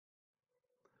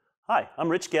Hi, I'm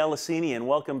Rich Galasini and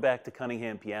welcome back to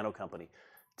Cunningham Piano Company.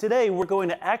 Today we're going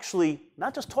to actually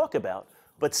not just talk about,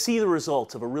 but see the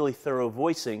results of a really thorough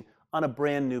voicing on a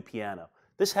brand new piano.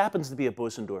 This happens to be a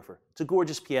Bösendorfer. It's a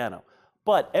gorgeous piano,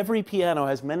 but every piano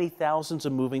has many thousands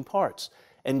of moving parts,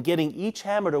 and getting each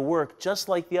hammer to work just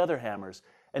like the other hammers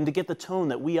and to get the tone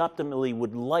that we optimally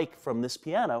would like from this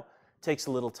piano takes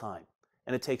a little time,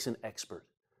 and it takes an expert.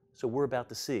 So we're about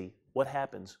to see what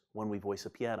happens when we voice a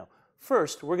piano.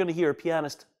 First, we're going to hear a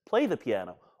pianist play the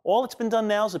piano. All that's been done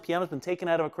now is the piano's been taken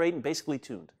out of a crate and basically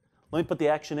tuned. Let me put the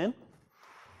action in,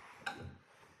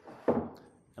 and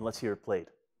let's hear it played.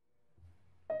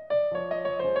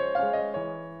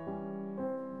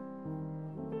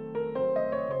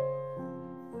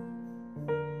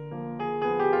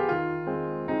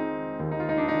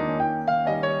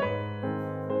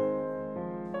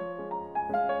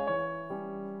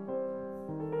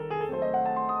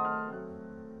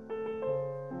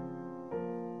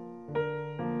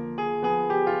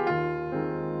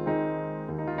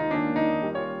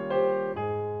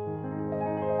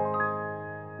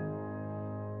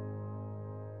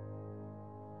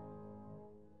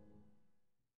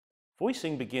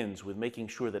 Voicing begins with making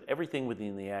sure that everything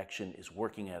within the action is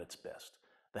working at its best.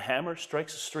 The hammer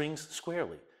strikes the strings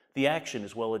squarely, the action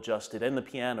is well adjusted, and the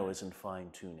piano is in fine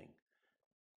tuning.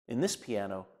 In this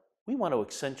piano, we want to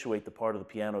accentuate the part of the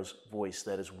piano's voice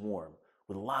that is warm,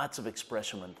 with lots of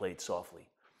expression when played softly.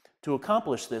 To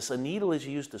accomplish this, a needle is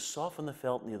used to soften the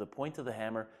felt near the point of the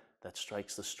hammer that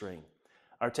strikes the string.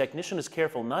 Our technician is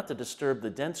careful not to disturb the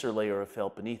denser layer of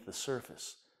felt beneath the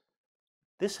surface.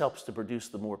 This helps to produce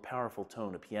the more powerful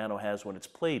tone a piano has when it's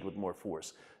played with more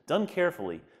force. Done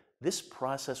carefully, this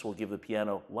process will give the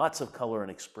piano lots of color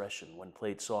and expression when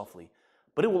played softly,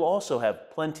 but it will also have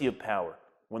plenty of power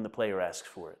when the player asks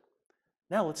for it.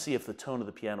 Now let's see if the tone of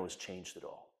the piano has changed at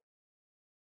all.